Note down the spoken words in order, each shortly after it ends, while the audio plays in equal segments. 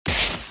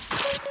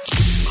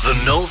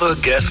The Nova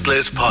Guest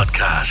List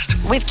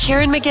Podcast with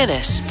Kieran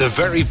McGuinness. The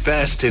very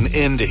best in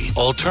indie,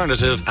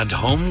 alternative and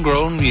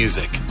homegrown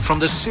music from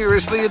the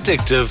seriously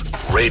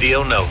addictive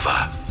Radio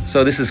Nova.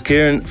 So this is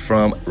Kieran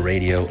from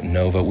Radio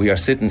Nova. We are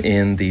sitting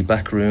in the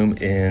back room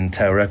in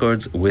Tower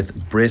Records with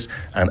Britt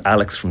and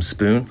Alex from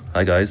Spoon.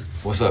 Hi guys.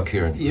 What's up,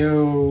 Kieran?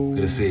 Yo.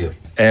 Good to see you.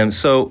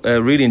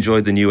 Really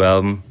enjoyed the new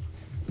album.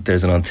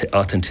 There's an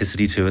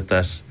authenticity to it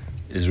that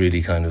is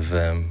really kind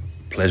of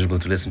pleasurable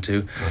to listen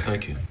to. Oh,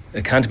 thank you.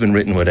 It can't have been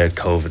written without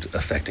COVID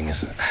affecting it.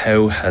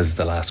 How has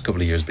the last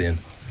couple of years been?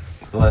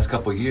 The last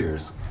couple of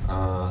years,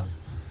 up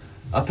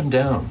and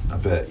down a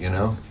bit, you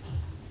know.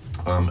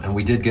 And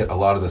we did get a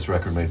lot of this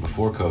record made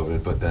before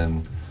COVID, but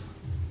then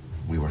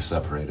we were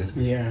separated.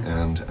 Yeah.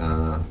 And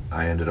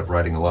I ended up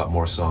writing a lot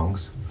more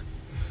songs.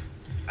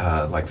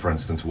 Like, for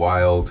instance,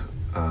 Wild,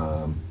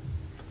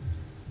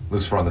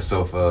 Lucifer on the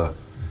Sofa,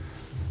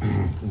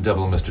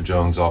 Devil and Mr.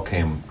 Jones all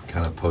came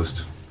kind of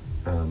post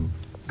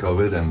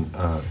COVID, and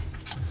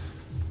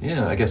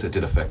I guess it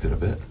did affect it a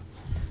bit.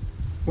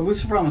 Well,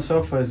 Lucifer on the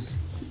Sofa is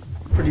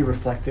pretty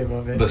reflective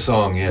of it. The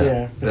song, yeah.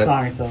 Yeah, the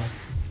song itself.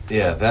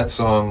 Yeah, that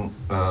song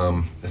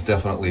is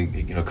definitely,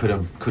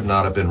 could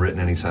not have been written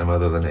any time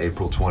other than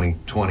April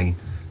 2020.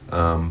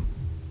 At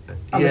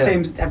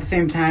the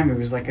same time, it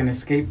was like an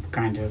escape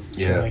kind of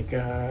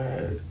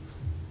to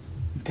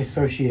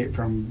dissociate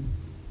from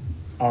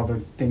all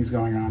the things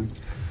going on.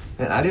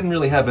 And I didn't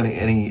really have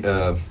any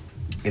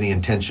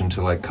intention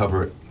to like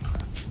cover it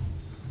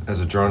as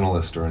a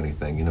journalist or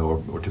anything,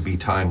 or to be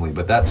timely.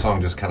 But that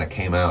song just kind of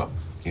came out,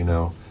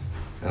 and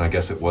I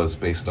guess it was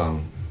based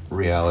on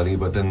reality.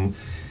 But then,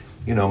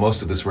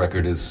 most of this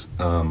record is,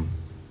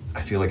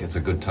 I feel like it's a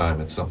good time.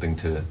 It's something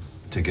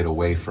to get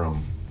away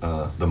from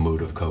the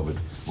mood of COVID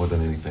more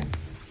than anything.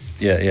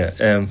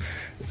 Yeah.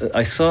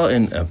 I saw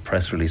in a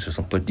press release or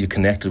something, but you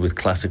connected with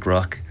classic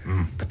rock,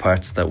 the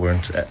parts that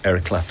weren't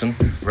Eric Clapton.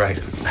 Right.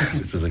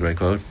 Which is a great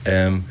quote.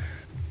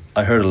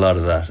 I heard a lot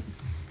of that.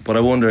 But I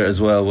wonder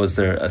as well, was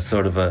there a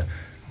sort of a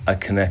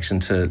connection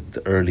to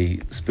the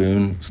early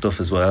Spoon stuff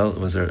as well?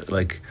 Was there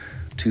like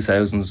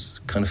 2000s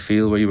kind of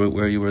feel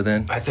where you were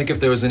then? I think if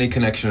there was any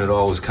connection at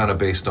all, it was kind of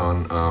based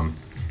on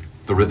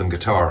the rhythm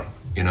guitar,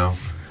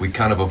 We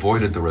kind of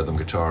avoided the rhythm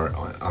guitar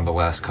on the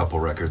last couple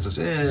records,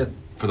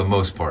 for the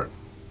most part.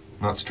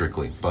 Not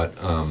strictly, but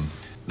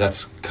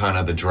that's kind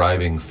of the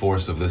driving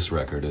force of this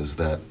record, is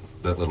that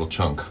little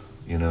chunk,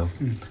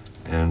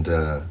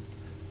 And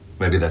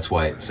maybe that's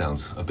why it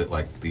sounds a bit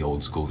like the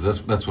old school.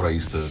 That's what I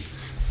used to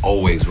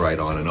always write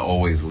on and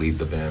always lead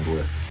the band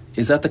with.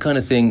 Is that the kind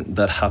of thing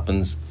that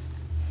happens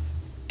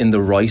in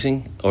the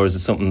writing, or is it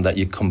something that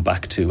you come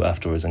back to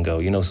afterwards and go,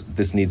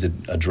 this needs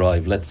a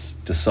drive, let's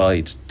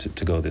decide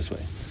to go this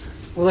way?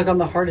 Well, like on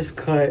the Hardest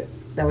Cut,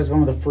 that was one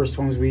of the first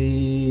ones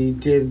we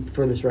did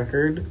for this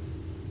record,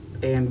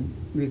 and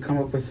we come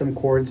up with some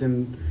chords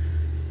and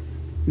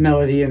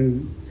melody,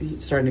 and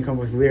starting to come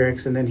up with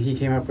lyrics, and then he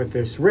came up with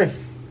this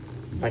riff,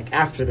 like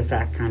after the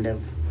fact, kind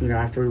of,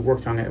 after we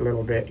worked on it a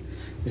little bit. He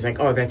was like,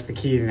 oh, that's the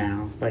key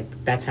now, like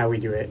that's how we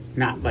do it,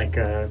 not like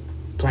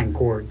playing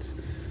chords.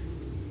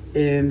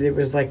 And it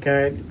was like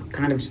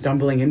kind of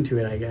stumbling into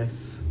it, I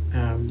guess.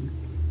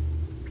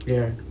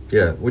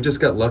 Yeah, we just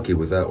got lucky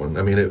with that one.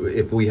 I mean,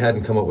 if we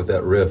hadn't come up with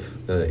that riff,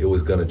 it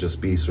was going to just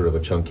be sort of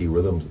a chunky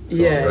rhythm song,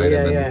 right?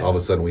 And then all of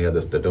a sudden we had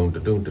this da-dun,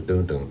 da-dun,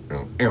 da-dun, da-dun,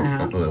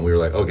 and we were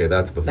like, okay,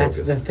 that's the focus.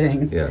 That's the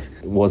thing. Yeah.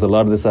 Was a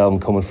lot of this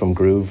album coming from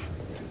groove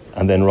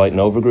and then writing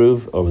over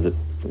groove, or was it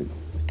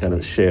kind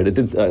of shared? It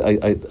did.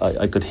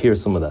 I could hear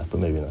some of that,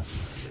 but maybe not.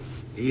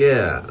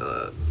 Yeah,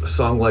 a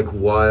song like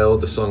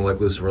Wild, a song like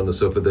Lucifer on the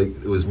Sofa,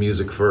 it was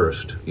music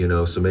first,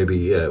 so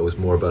maybe, it was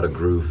more about a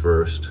groove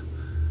first.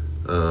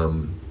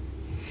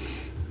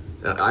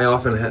 I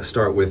often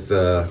start with,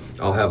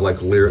 I'll have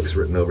like lyrics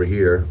written over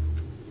here,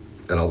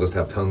 and I'll just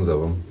have tons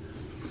of them,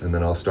 and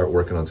then I'll start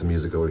working on some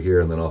music over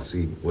here, and then I'll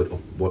see what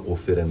will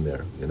fit in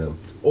there,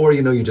 Or,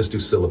 you just do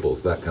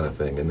syllables, that kind of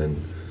thing, and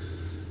then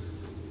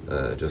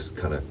it just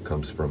kind of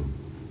comes from,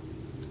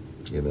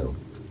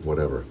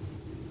 whatever.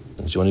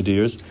 Do you want to do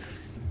yours?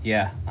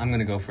 Yeah, I'm going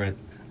to go for it.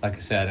 Like I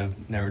said, I've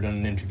never done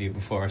an interview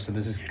before, so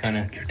this is kind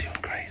of... You're doing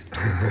great.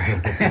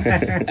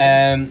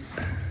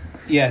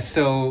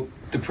 So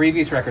the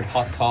previous record,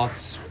 Hot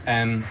Thoughts,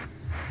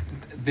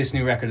 this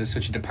new record is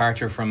such a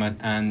departure from it,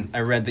 and I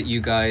read that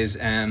you guys,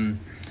 you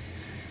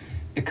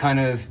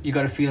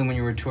got a feeling when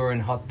you were touring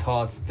Hot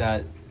Thoughts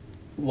that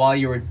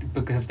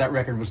because that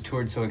record was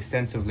toured so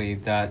extensively,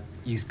 that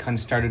you kind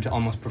of started to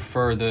almost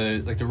prefer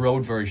the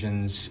road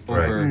versions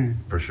over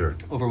for sure,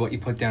 over what you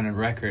put down on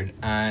record.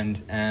 And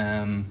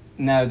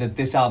now that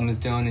this album is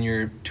done and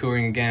you're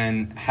touring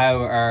again,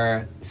 how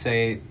are,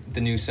 say, the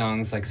new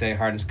songs like, say,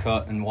 Hardest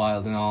Cut and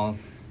Wild and all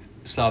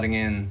slotting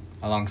in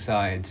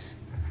alongside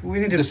we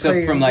need to the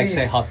stuff from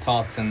say Hot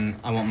Thoughts and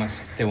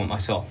They Want My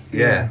Soul?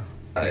 Yeah.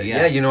 I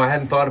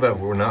hadn't thought about it.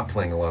 We're not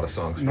playing a lot of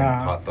songs from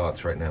Hot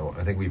Thoughts right now.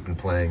 I think we've been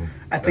playing...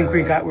 I think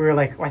we were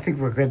like, I think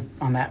we're good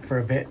on that for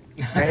a bit,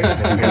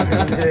 right? Because we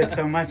did it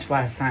so much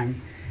last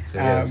time. So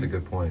that's a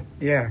good point.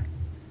 Yeah.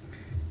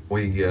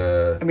 We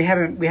And we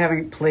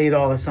haven't played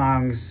all the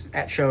songs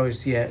at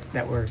shows yet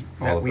that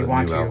we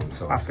want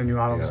to off the new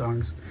album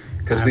songs.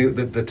 Because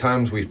the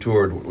times we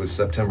toured was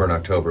September and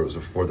October. It was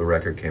before the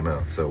record came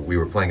out, so we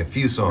were playing a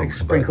few songs, like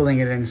sprinkling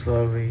it in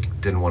slowly.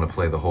 Didn't want to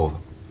play the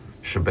whole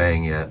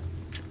shebang yet,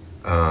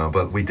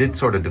 but we did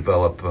sort of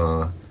develop.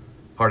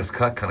 Hardest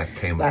Cut kind of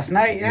came last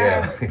night.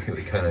 Yeah,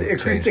 we kind of the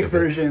acoustic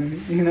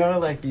version. You know,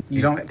 like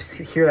you don't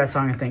hear that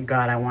song and think,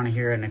 God, I want to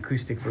hear an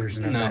acoustic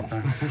version of that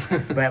song.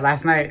 But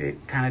last night it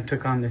kind of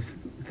took on this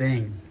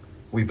thing.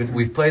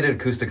 We've played it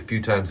acoustic a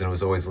few times and it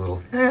was always a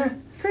little.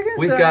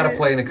 We've got to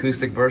play an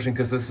acoustic version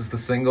because this is the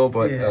single.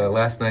 But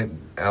last night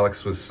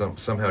Alex was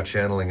somehow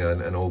channeling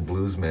an old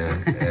blues man,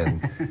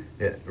 and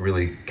it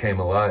really came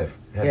alive.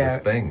 It had this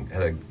thing.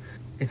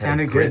 It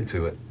sounded had a grit good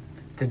to it.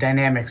 The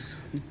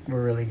dynamics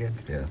were really good.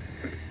 Yeah.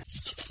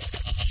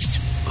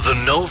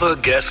 The Nova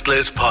Guest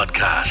List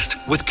Podcast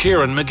with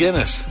Kieran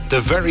McGuinness. The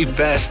very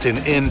best in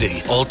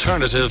indie,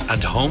 alternative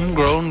and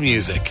homegrown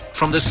music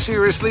from the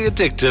seriously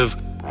addictive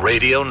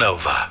Radio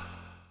Nova.